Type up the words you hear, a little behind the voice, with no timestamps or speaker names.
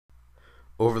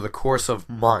over the course of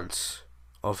months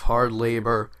of hard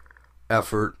labor,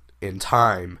 effort, and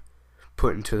time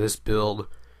put into this build,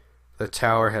 the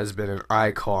tower has been an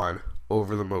icon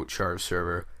over the Mocharve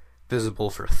server,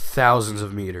 visible for thousands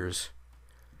of meters.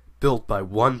 Built by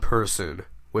one person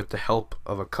with the help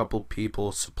of a couple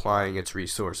people supplying its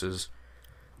resources,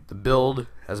 the build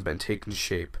has been taking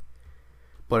shape,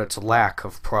 but its lack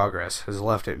of progress has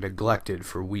left it neglected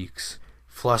for weeks,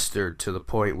 flustered to the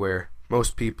point where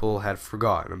most people had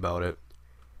forgotten about it.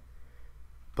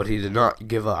 But he did not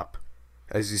give up.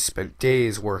 As he spent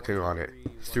days working on it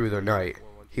through the night,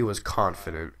 he was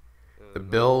confident. The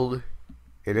build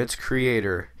and its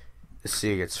creator is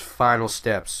seeing its final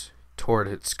steps toward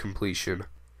its completion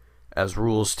as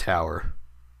Rules Tower.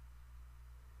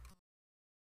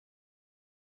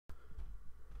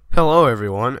 Hello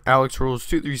everyone, Alex Rules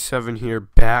 237 here,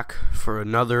 back for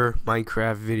another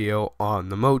Minecraft video on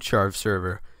the Mocharve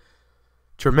server.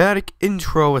 Dramatic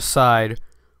intro aside,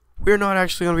 we're not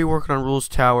actually going to be working on Rules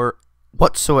Tower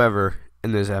whatsoever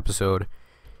in this episode.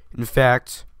 In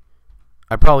fact,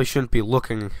 I probably shouldn't be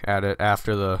looking at it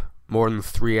after the more than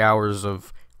 3 hours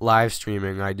of live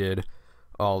streaming I did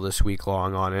all this week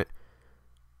long on it.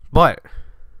 But,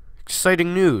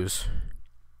 exciting news.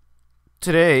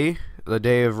 Today, the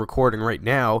day of recording right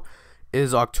now,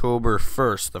 is October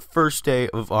 1st, the first day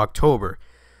of October.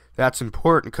 That's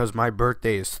important because my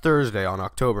birthday is Thursday on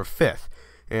October 5th.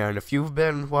 And if you've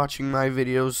been watching my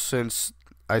videos since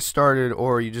I started,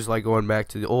 or you just like going back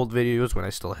to the old videos when I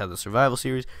still had the survival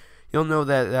series, you'll know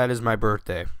that that is my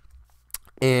birthday.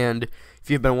 And if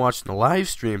you've been watching the live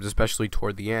streams, especially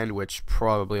toward the end, which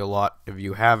probably a lot of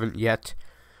you haven't yet,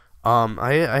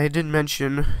 I did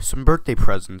mention some birthday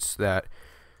presents that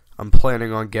I'm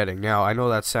planning on getting. Now, I know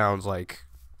that sounds like,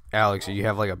 Alex, you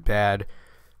have like a bad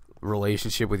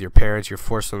relationship with your parents, you're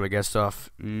forcing them to get stuff.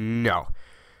 No.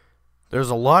 There's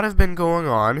a lot have been going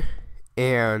on,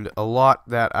 and a lot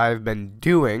that I've been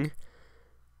doing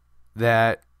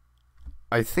that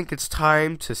I think it's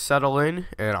time to settle in,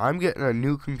 and I'm getting a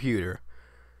new computer.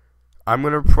 I'm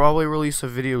going to probably release a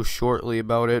video shortly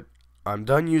about it. I'm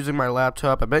done using my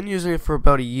laptop. I've been using it for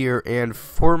about a year, and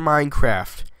for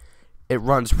Minecraft, it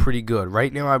runs pretty good.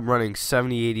 Right now I'm running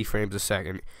 70-80 frames a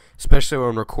second, especially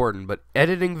when I'm recording. But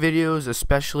editing videos,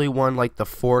 especially one like the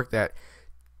fork that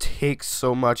takes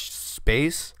so much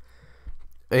space,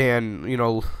 and you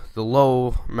know, the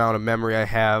low amount of memory I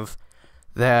have,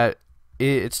 that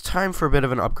it's time for a bit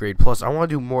of an upgrade. Plus, I want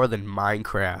to do more than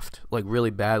Minecraft, like really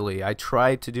badly. I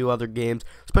tried to do other games,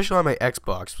 especially on my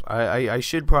Xbox. I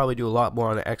should probably do a lot more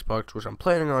on the Xbox, which I'm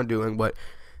planning on doing. But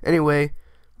anyway,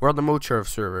 we're on the Mocharve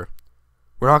server.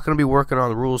 We're not going to be working on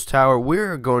the Rules Tower.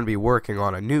 We're going to be working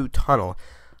on a new tunnel.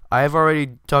 I have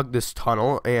already dug this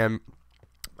tunnel, and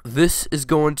this is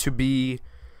going to be,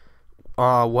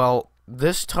 well,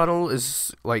 this tunnel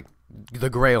is like the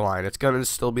gray line. It's going to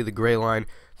still be the gray line.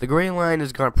 The gray line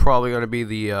is probably going to be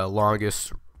the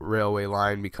longest railway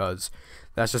line because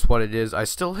that's just what it is. I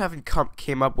still haven't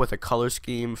came up with a color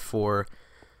scheme for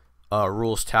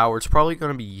Rules Tower. It's probably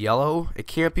going to be yellow. It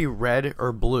can't be red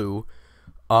or blue.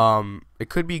 It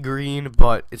could be green,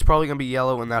 but it's probably going to be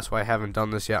yellow, and that's why I haven't done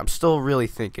this yet. I'm still really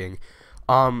thinking.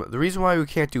 The reason why we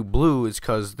can't do blue is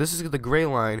because this is the gray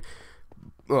line,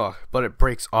 but it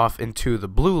breaks off into the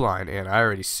blue line, and I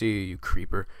already see you,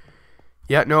 creeper.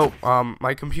 Yeah, no,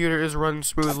 my computer is running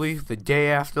smoothly. The day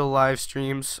after the live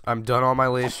streams, I'm done all my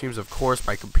live streams. Of course,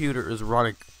 my computer is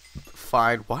running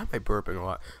fine. Why am I burping a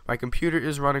lot? My computer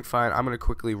is running fine. I'm going to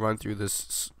quickly run through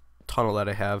this tunnel that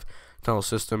I have, tunnel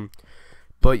system.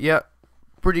 But yeah,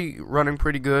 running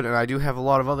pretty good, and I do have a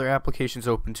lot of other applications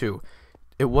open too.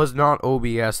 It was not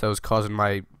OBS that was causing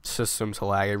my system to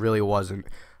lag. It really wasn't.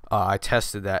 I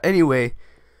tested that. Anyway,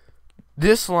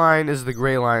 this line is the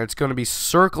gray line. It's going to be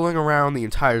circling around the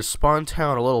entire spawn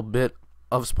town, a little bit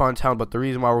of spawn town, but the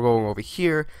reason why we're going over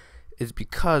here is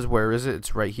because, where is it?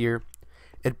 It's right here.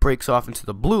 It breaks off into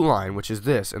the blue line, which is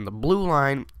this, and the blue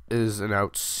line is an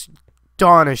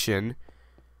astonishing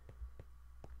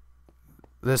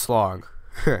this long.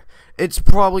 It's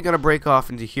probably going to break off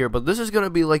into here, but this is going to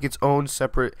be like its own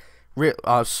separate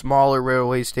smaller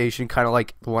railway station, kind of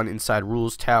like the one inside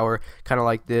Rules Tower, kind of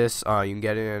like this. You can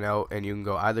get in and out, and you can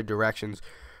go either directions.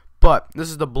 But this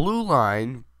is the blue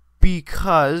line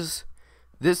because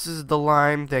this is the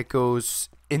line that goes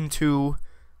into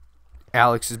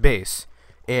Alex's base,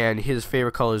 and his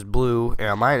favorite color is blue,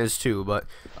 and mine is too. But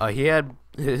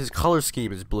his color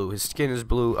scheme is blue. His skin is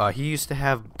blue. He used to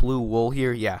have blue wool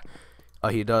here. Yeah,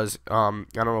 he does. I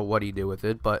don't know what he did with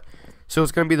it, but so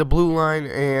it's gonna be the blue line,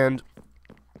 and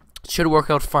it should work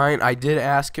out fine. I did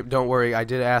ask him. Don't worry. I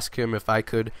did ask him if I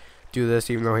could do this,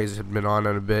 even though he's been on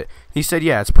it a bit. He said,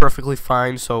 yeah, it's perfectly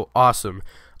fine, so awesome.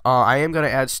 I am going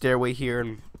to add stairway here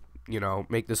and, you know,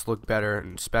 make this look better,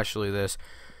 and especially this.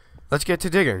 Let's get to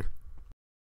digging.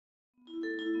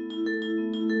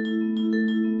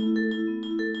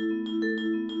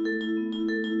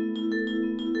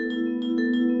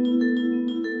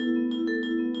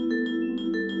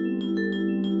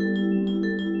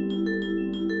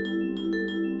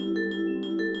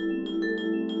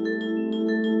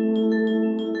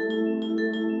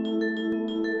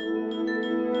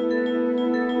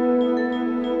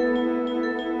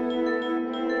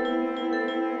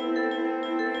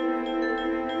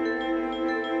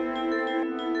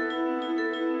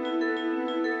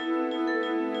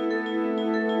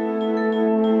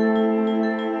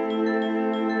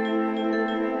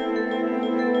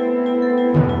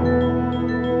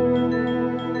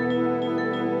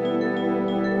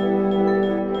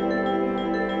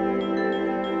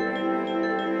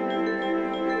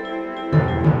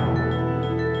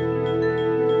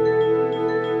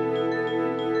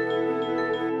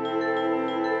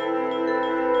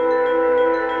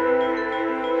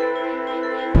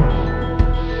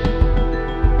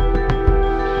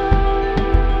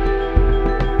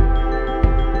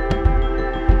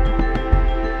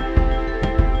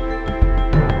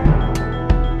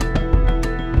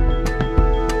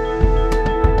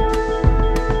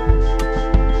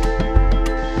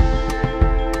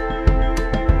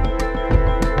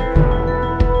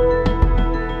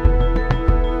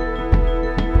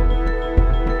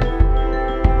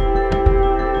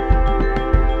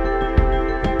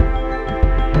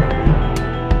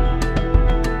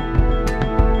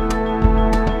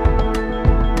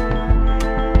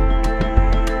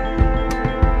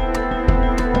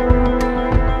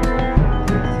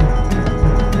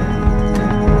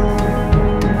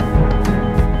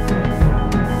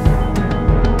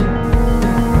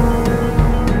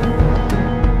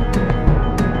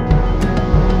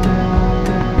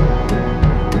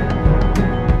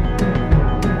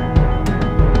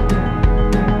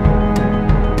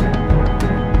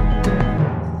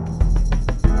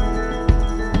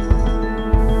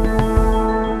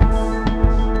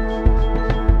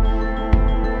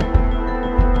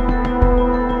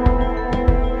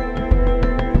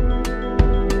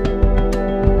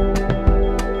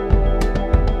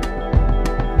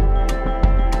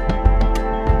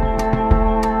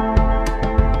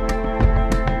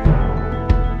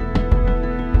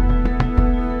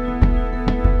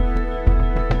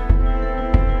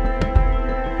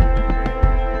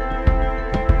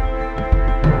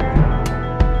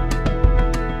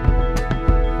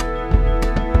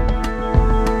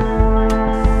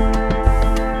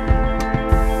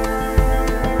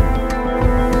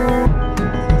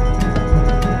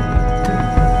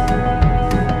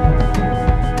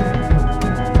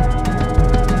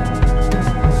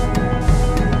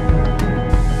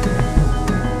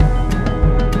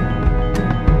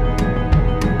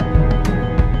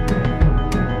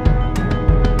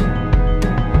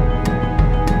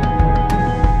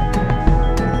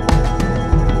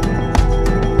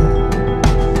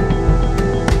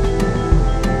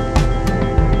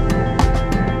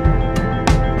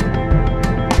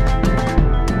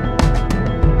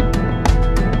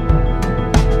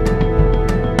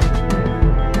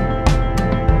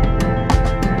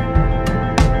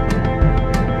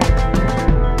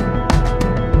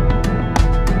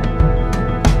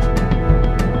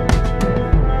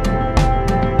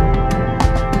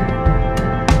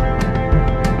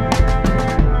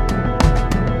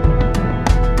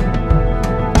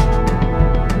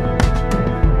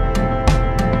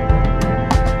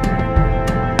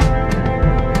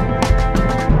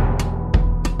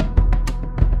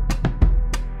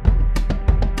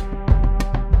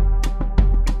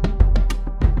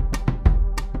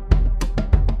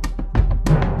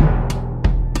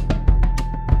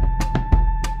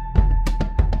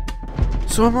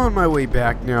 So I'm on my way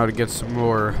back now to get some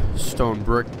more stone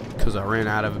brick because I ran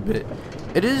out of a bit.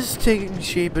 It is taking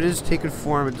shape, it is taking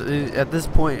form. At this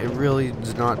point, it really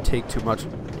does not take too much.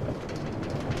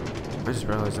 I just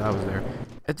realized I was there.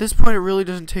 At this point, it really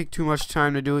doesn't take too much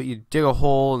time to do it. You dig a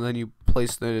hole and then you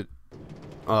place the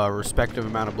respective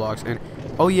amount of blocks. And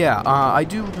oh yeah, I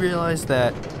do realize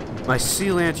that my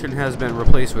sea lantern has been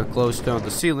replaced with glowstone. The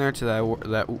sea lantern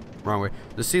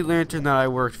the sea lantern that I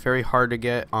worked very hard to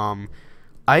get.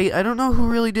 I don't know who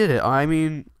really did it. I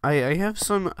mean, I have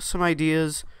some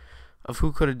ideas of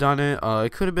who could have done it.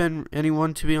 It could have been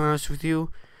anyone, to be honest with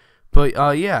you. But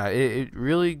yeah, it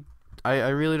really, I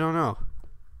really don't know.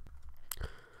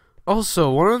 Also,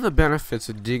 one of the benefits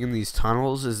of digging these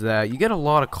tunnels is that you get a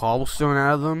lot of cobblestone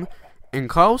out of them, And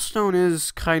cobblestone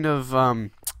is kind of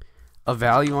a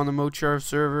value on the Mocharve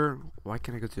server. Why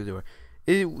can't I go through the door?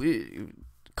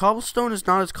 Cobblestone is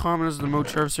not as common as the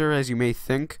Mocharve server as you may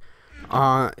think.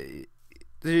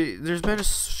 There's been a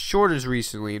shortage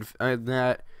recently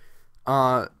that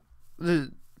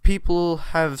the people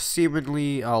have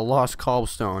seemingly lost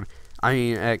cobblestone. I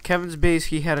mean, at Kevin's base,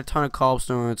 he had a ton of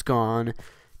cobblestone. It's gone.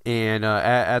 And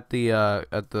at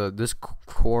this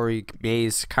quarry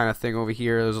maze kind of thing over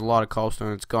here, there's a lot of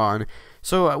cobblestone. It's gone.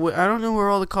 So I don't know where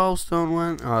all the cobblestone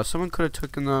went. Someone could have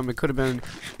taken them. It could have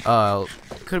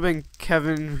been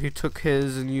Kevin who took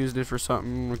his and used it for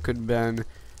something.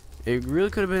 It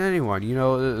really could have been anyone. You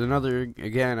know,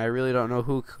 again, I really don't know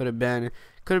who it could have been.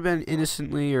 Could have been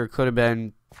innocently, or could have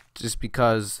been just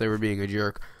because they were being a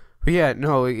jerk. But yeah,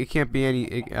 no, it can't be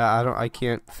any. I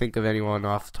can't think of anyone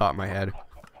off the top of my head.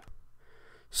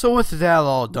 So with that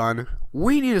all done,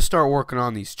 we need to start working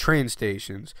on these train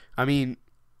stations. I mean,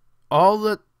 all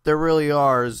that there really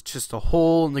are is just a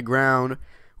hole in the ground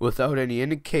without any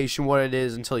indication what it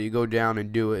is until you go down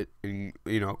and do it and,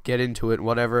 you know, get into it,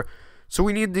 whatever. So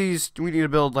we need to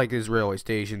build like these railway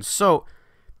stations. So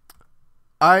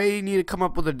I need to come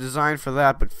up with a design for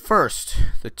that, but first,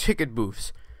 the ticket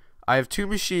booths. I have two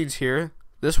machines here,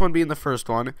 this one being the first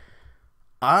one.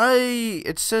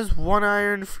 It says 1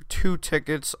 iron for 2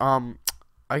 tickets. I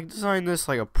designed this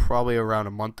like probably around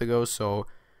a month ago, so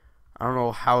I don't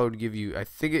know how it would give you. I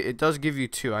think it does give you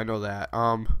 2. I know that.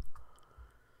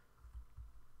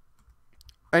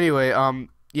 Anyway,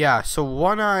 yeah. So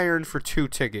 1 iron for 2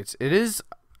 tickets. It is.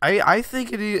 I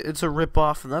think it's a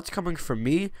ripoff, and that's coming from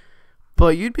me.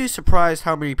 But you'd be surprised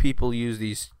how many people use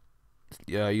these.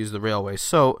 Use the railway.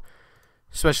 So.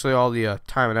 Especially all the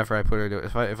time and effort I put into it.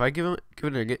 If I give it a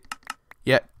ticket,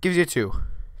 yeah, gives you 2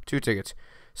 tickets.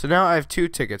 So now I have 2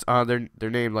 tickets. They're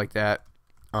named like that.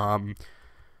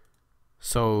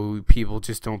 So people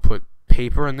just don't put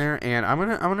paper in there. And I'm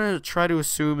gonna try to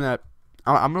assume that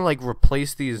I'm gonna like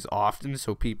replace these often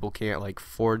so people can't like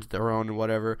forge their own and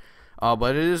whatever.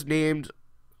 But it is named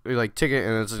like ticket,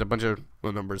 and it's just a bunch of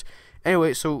numbers.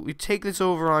 Anyway, so we take this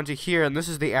over onto here, and this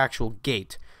is the actual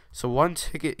gate. So 1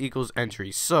 ticket equals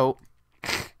entry. So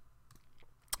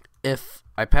if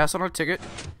I pass on a ticket,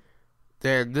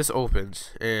 then this opens,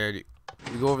 and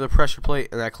you go over the pressure plate,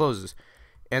 and that closes.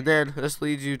 And then this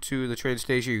leads you to the train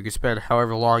station. You can spend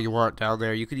however long you want down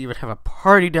there. You can even have a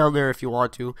party down there if you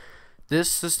want to.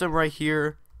 This system right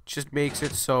here just makes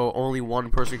it so only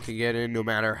one person can get in, no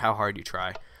matter how hard you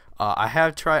try. I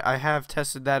have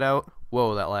tested that out.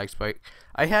 Whoa, that lag spike.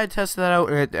 I had tested that out,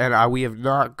 and we have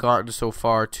not gotten so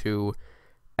far to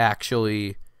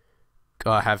actually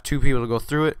have 2 people to go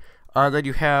through it. Then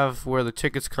you have where the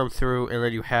tickets come through, and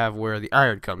then you have where the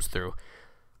iron comes through.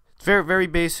 It's very, very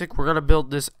basic. We're going to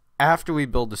build this after we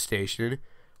build the station.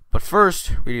 But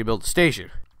first, we need to build the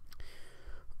station.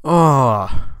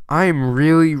 Oh, I'm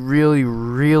really, really,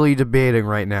 really debating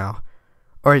right now.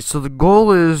 Alright, so the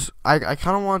goal is, I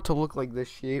kind of want it to look like this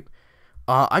shape.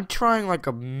 I'm trying like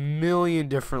a million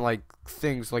different like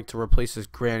things like to replace this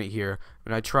granite here.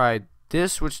 And I tried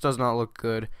this, which does not look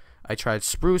good. I tried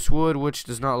spruce wood, which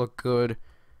does not look good.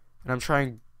 And I'm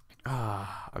trying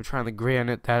the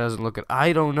granite. That doesn't look good.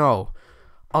 I don't know.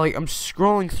 I'm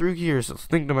scrolling through here, so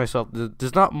thinking to myself,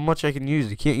 there's not much I can use.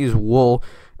 You can't use wool.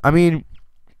 I mean,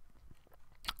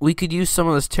 we could use some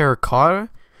of this terracotta,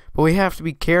 but we have to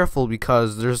be careful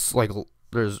because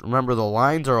remember the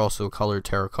lines are also colored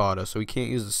terracotta, so we can't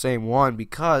use the same one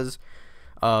because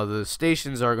the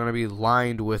stations are going to be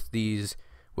lined with these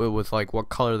with like what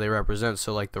color they represent.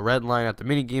 So like the red line at the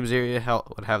mini games area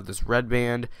would have this red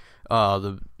band.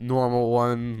 The normal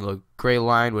one, the gray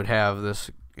line, would have this,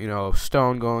 you know,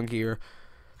 stone going here.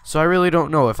 So I really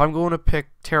don't know. If I'm going to pick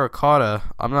terracotta,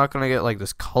 I'm not going to get like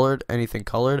this anything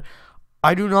colored.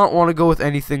 I do not want to go with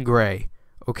anything gray.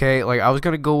 Okay, like I was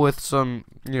going to go with some,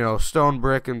 you know, stone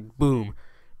brick, and boom.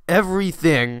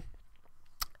 Everything,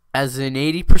 as in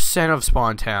 80% of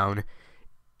Spawn Town,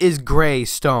 is gray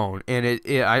stone. And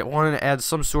I wanted to add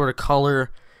some sort of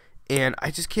color, and I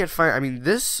just can't find. I mean,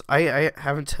 this, I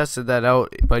haven't tested that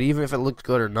out, but even if it looked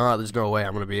good or not, there's no way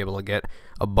I'm going to be able to get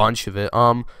a bunch of it.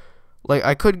 Like,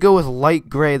 I could go with light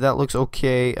gray. That looks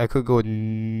okay. I could go with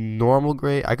normal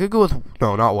gray. I could go with,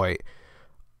 no, not white.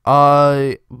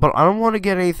 But I don't want to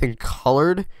get anything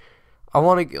colored. I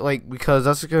want to get, like, because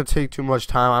that's going to take too much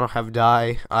time. I don't have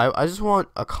dye. I just want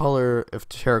a color of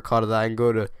terracotta that I can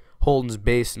go to Holden's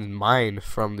base and mine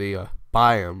from the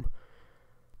biome.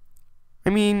 I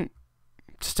mean,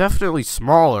 it's definitely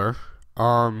smaller.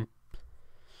 I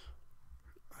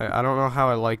don't know how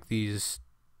I like these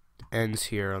ends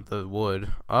here of the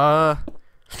wood.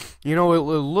 You know, it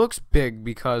looks big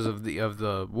because of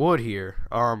the wood here.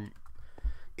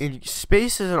 In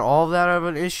space isn't all that of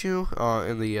an issue.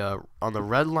 In the on the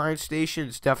red line station,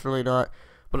 it's definitely not.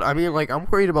 But I mean, like, I'm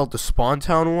worried about the Spawn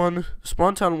Town one.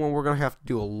 Spawn Town one, we're gonna have to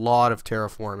do a lot of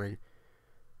terraforming.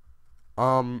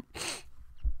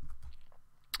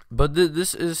 But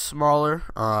this is smaller.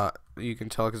 You can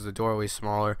tell because the doorway's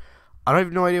smaller. I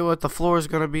have no idea what the floor is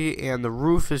gonna be, and the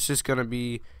roof is just gonna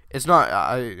be. It's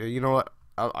not. You know what?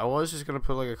 I was just gonna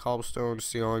put like a cobblestone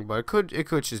ceiling, but it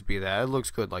could just be that. It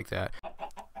looks good like that.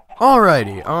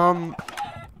 Alrighty.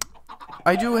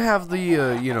 I do have the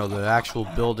you know, the actual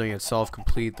building itself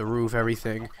complete, the roof,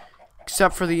 everything,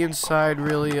 except for the inside.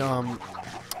 Really,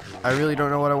 I really don't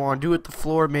know what I want to do with the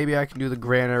floor. Maybe I can do the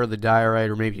granite or the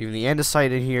diorite, or maybe even the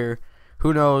andesite in here.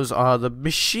 Who knows? The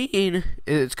machine,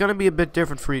 it's gonna be a bit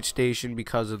different for each station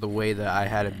because of the way that I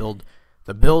had to build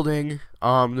the building.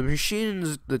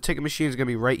 The ticket machine is gonna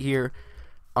be right here.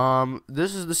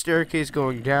 This is the staircase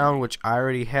going down, which I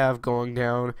already have going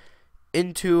down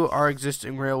into our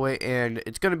existing railway, and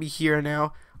it's gonna be here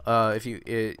now.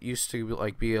 It used to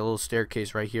like be a little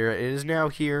staircase right here. It is now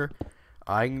here.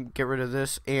 I can get rid of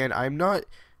this, and I'm not.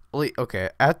 Okay,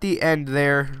 at the end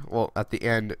there, well, at the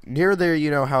end near there,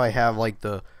 you know how I have like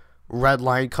the red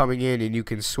line coming in, and you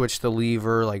can switch the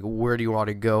lever. Like, where do you want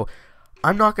to go?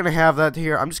 I'm not gonna have that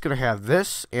here. I'm just gonna have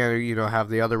this, and you know, have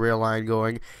the other rail line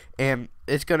going, and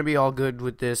it's gonna be all good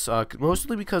with this.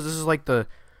 Mostly because this is like the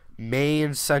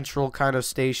main central kind of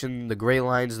station. The gray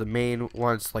line's the main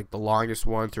one. It's like the longest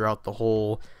one throughout the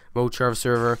whole Mocharve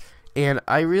server. And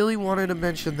I really wanted to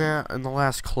mention that in the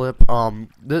last clip,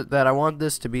 that I want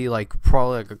this to be like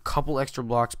probably like a couple extra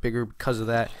blocks bigger because of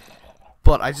that.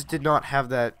 But I just did not have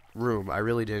that room. I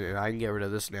really didn't, and I can get rid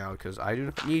of this now because I do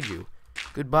not need you.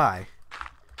 Goodbye.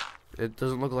 It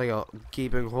doesn't look like a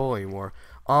gaping hole anymore.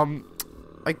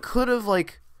 I could have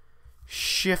like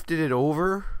shifted it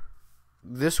over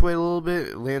this way a little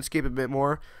bit, landscape a bit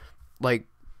more, like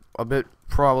a bit,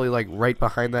 probably like right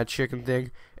behind that chicken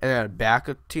thing, and then back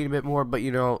a teeny bit more. But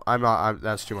you know,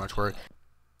 that's too much work.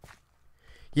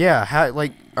 Yeah,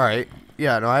 like, all right,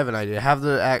 yeah, no, I have an idea. Have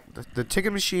the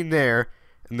ticket machine there,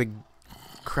 and the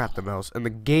mouse, and the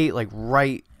gate like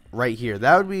right here.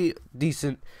 That would be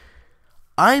decent.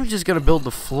 I'm just gonna build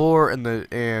the floor and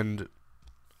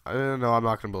I don't know. I'm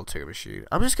not gonna build a ticket machine.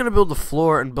 I'm just gonna build the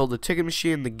floor and build the ticket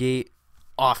machine and the gate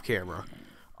off camera.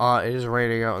 It is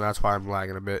raining out, and that's why I'm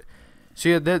lagging a bit. So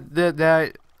yeah,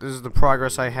 that is the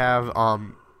progress I have.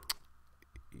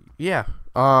 Yeah.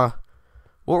 What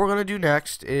we're gonna do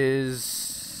next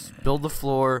is build the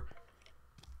floor.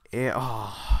 And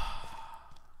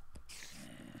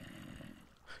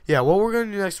yeah, what we're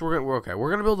gonna do next, we're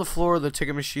gonna build the floor, the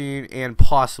ticket machine, and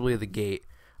possibly the gate.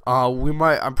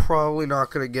 I'm probably not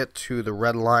gonna get to the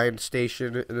red line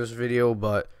station in this video,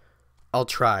 but I'll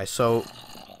try. So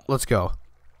let's go.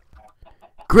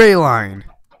 Gray line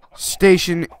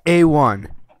station A1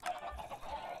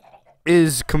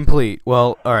 is complete.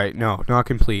 Well, all right, no, not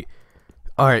complete.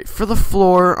 All right, for the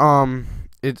floor,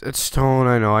 it's stone.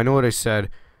 I know what I said.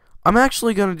 I'm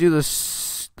actually gonna do this.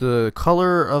 The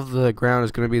color of the ground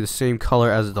is gonna be the same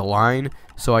color as the line,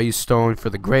 so I use stone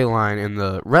for the gray line, and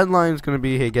the red line is gonna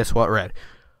be, hey, guess what, red.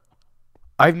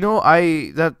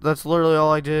 That's literally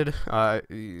all I did.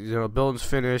 You know, building's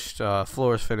finished,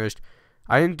 floor is finished.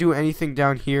 I didn't do anything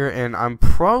down here, and I'm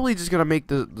probably just gonna make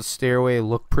the stairway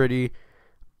look pretty,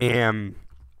 and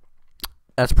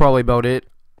that's probably about it.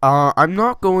 I'm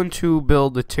not going to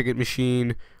build the ticket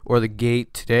machine or the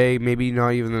gate today. Maybe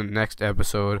not even in the next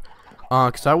episode.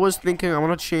 Cause I was thinking I'm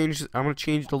gonna change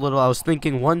it a little. I was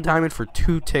thinking 1 diamond for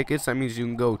 2 tickets. That means you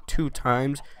can go 2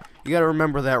 times. You gotta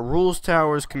remember that Rules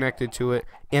Tower is connected to it,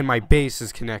 and my base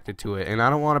is connected to it, and I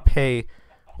don't want to pay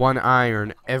 1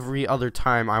 iron every other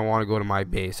time I want to go to my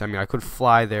base. I mean, I could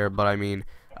fly there, but I mean,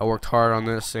 I worked hard on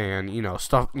this, and you know,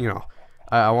 stuff. You know,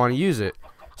 I want to use it.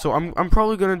 So I'm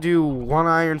probably gonna do 1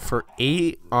 iron for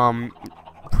 8.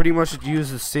 Pretty much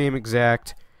use the same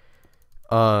exact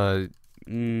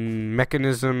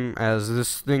mechanism as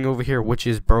this thing over here, which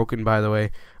is broken, by the way.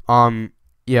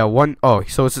 Yeah,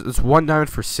 so it's 1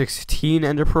 diamond for 16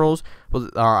 ender pearls. Well,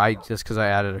 because I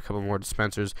added a couple more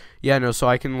dispensers. Yeah, no, so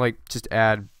I can like just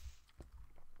add,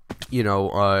 you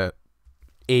know,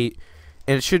 8,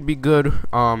 and it should be good.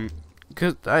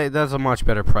 Because that's a much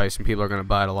better price, and people are gonna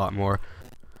buy it a lot more.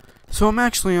 So I'm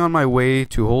actually on my way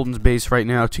to Holden's base right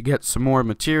now to get some more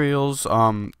materials.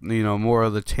 You know, more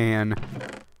of the tan.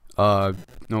 No,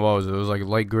 what was it? It was like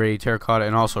light gray terracotta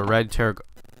and also red terracotta.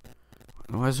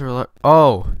 Why is there a lot?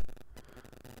 Oh,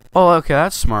 okay,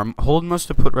 that's smart. Holden must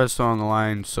have put redstone on the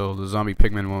line so the zombie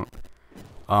pigmen won't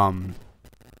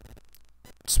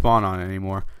spawn on it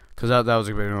anymore, because that was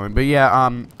a bit annoying. But yeah,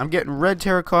 I'm getting red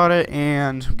terracotta,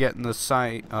 and I'm getting the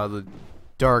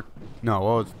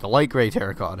the light gray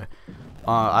terracotta.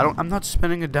 I'm not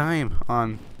spending a dime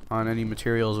on any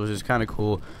materials, which is kind of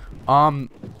cool. How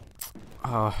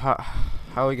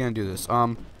are we gonna do this?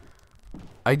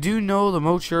 I do know the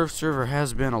Mocharve server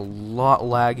has been a lot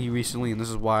laggy recently, and this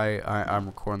is why I'm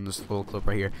recording this little clip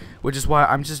right here. Which is why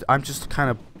I'm just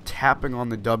kind of tapping on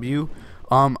the W.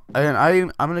 And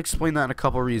I'm gonna explain that in a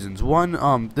couple reasons.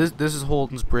 One, this is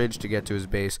Holden's bridge to get to his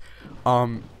base.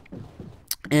 And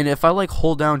if I like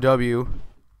hold down W,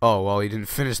 oh well, he didn't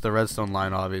finish the redstone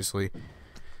line, obviously.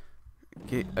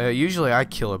 Usually I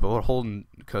kill it, but what Holden,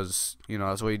 because you know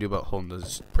that's what you do about Holden,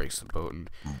 does breaks the boat and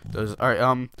does. All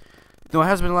right, no, it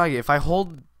has been laggy. If I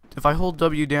hold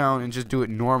W down and just do it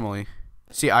normally,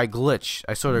 see, I glitch.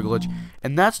 I sort of glitch,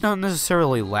 and that's not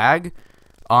necessarily lag.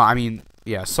 I mean,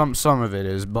 yeah, some of it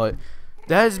is, but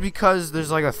that is because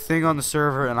there's like a thing on the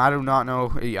server, and I do not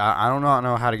know. I do not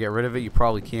know how to get rid of it. You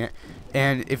probably can't.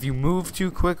 And if you move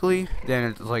too quickly,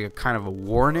 then it's like a kind of a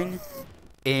warning.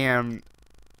 And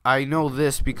I know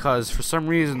this because for some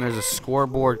reason there's a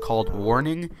scoreboard called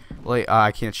warning. Like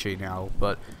I can't show you now,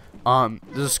 but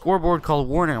there's a scoreboard called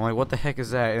warning. I'm like, what the heck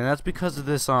is that? And that's because of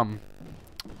this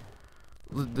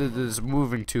this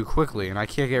moving too quickly, and I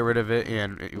can't get rid of it.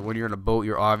 And when you're in a boat,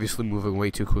 you're obviously moving way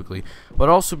too quickly. But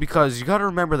also because you got to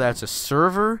remember that it's a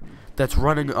server that's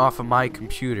running off of my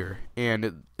computer,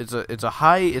 and it's a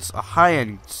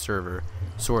high-end server,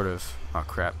 sort of. Oh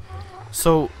crap!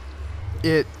 So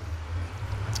you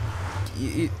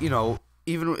know,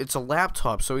 even it's a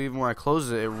laptop, so even when I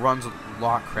close it, it runs a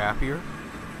lot crappier,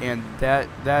 and that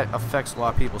affects a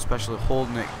lot of people, especially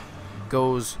holding it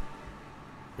goes.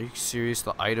 Are you serious?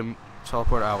 The item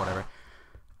teleport? Oh, whatever.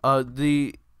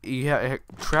 It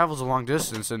travels a long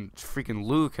distance, and freaking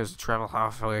Luke has to travel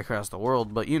halfway across the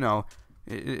world. But you know,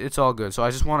 it's all good. So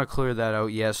I just want to clear that out.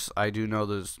 Yes, I do know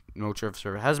this Mocharve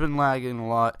server has been lagging a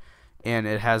lot, and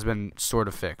it has been sort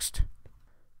of fixed.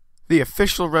 The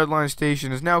official redline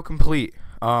station is now complete.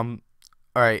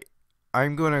 Alright,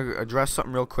 I'm going to address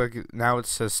something real quick. Now it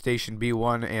says Station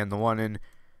B1, and the one in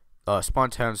Spawn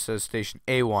Town says Station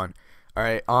A1.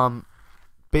 Alright,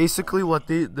 basically what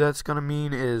that's going to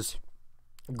mean is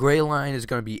gray line is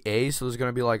going to be A, so there's going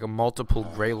to be like a multiple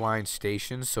gray line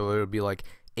stations, so it'll be like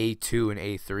A2 and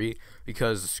A3,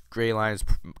 because gray line is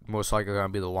most likely going to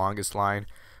be the longest line.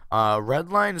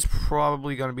 Red line is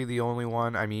probably going to be the only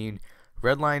one. I mean,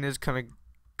 red line is kind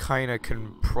of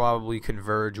can probably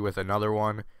converge with another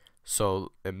one,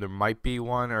 so there might be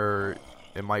one, or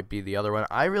it might be the other one.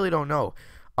 I really don't know.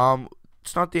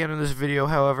 It's not the end of this video,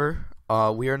 however.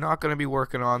 We are not going to be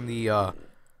working on the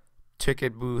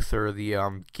ticket booth or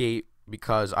the gate,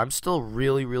 because I'm still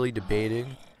really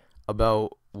debating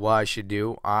about what I should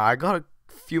do. I got a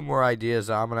few more ideas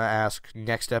I'm going to ask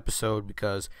next episode,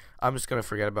 because I'm just going to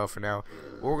forget about for now.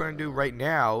 What we're going to do right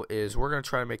now is we're going to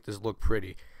try to make this look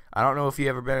pretty. I don't know if you've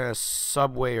ever been in a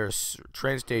subway or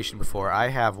train station before. I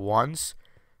have once.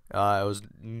 It was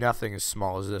nothing as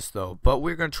small as this, though. But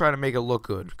we're going to try to make it look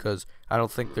good, because I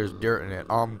don't think there's dirt in it.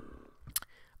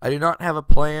 I do not have a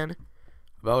plan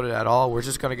about it at all. We're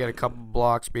just going to get a couple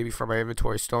blocks, maybe from my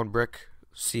inventory. Stone brick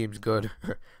seems good.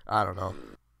 I don't know.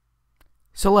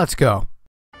 So let's go.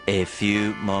 A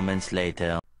few moments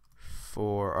later.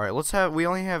 Alright, we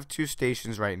only have 2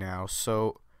 stations right now,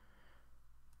 so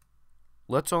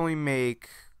let's only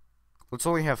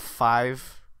have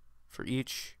 5 for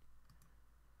each.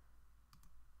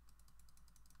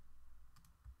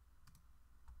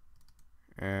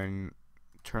 And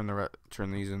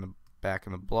turn these back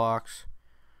in the blocks.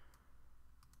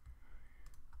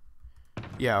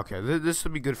 Yeah, okay. This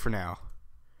will be good for now.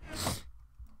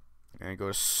 And go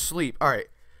to sleep. Alright.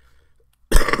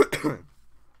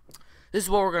 This is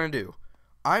what we're going to do.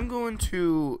 I'm going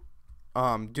to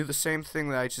do the same thing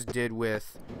that I just did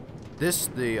with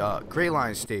the gray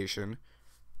line station.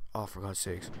 Oh, for God's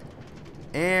sakes.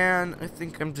 And I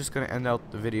think I'm just going to end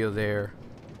out the video there.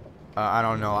 I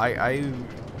don't know.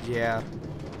 Yeah,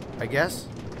 I guess.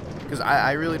 Because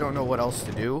I really don't know what else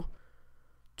to do.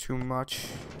 Too much.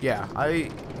 Yeah,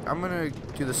 I'm going to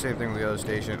do the same thing with the other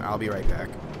station. I'll be right back.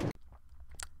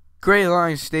 Gray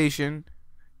line station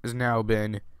has now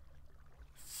been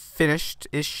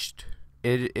finished-ish.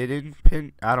 I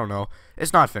don't know.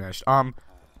 It's not finished.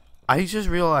 I just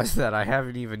realized that I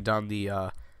haven't even done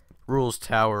the Rules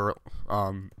Tower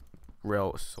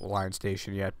rail line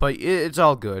station yet, but it's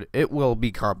all good. It will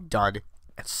become done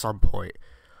at some point.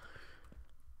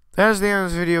 That is the end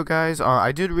of this video, guys.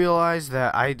 I did realize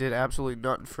that I did absolutely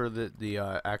nothing for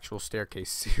the actual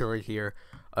staircase ceiling here.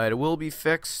 It will be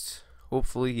fixed.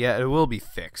 Hopefully, yeah, it will be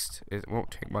fixed. It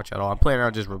won't take much at all. I'm planning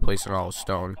on just replacing all the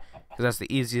stone, because that's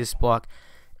the easiest block.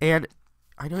 And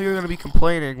I know you're going to be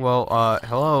complaining, well,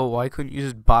 hello, why couldn't you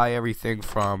just buy everything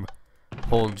from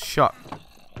Hold Shop?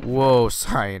 Whoa,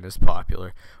 Cyan is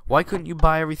popular. Why couldn't you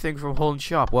buy everything from Hold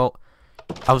Shop? Well,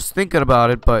 I was thinking about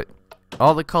it, but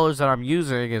all the colors that I'm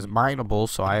using is mineable,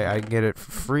 so I can get it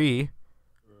for free.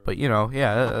 But, you know,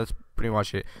 yeah, that's pretty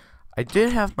much it. I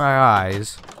did have my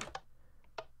eyes.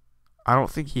 I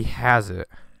don't think he has it.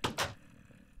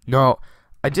 No,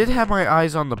 I did have my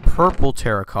eyes on the purple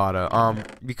terracotta,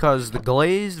 because the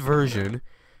glazed version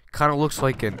kind of looks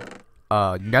like an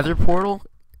nether portal,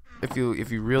 if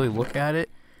you really look at it.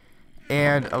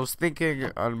 And I was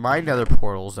thinking on my nether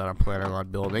portals that I'm planning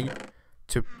on building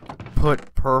to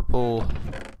put purple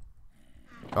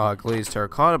glazed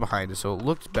terracotta behind it so it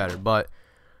looks better, but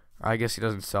I guess he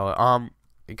doesn't sell it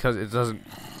because it doesn't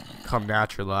come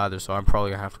natural either, so I'm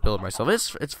probably gonna have to build it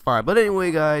myself. It's fine. But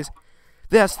anyway, guys,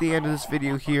 that's the end of this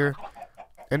video here.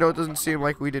 I know it doesn't seem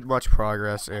like we did much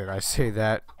progress, and I say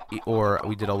that, or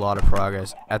we did a lot of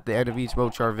progress at the end of each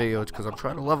Mocharve video. It's because I'm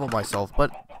trying to level myself,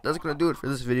 but that's gonna do it for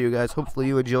this video, guys. Hopefully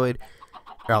you enjoyed,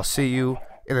 and I'll see you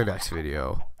in the next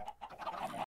video.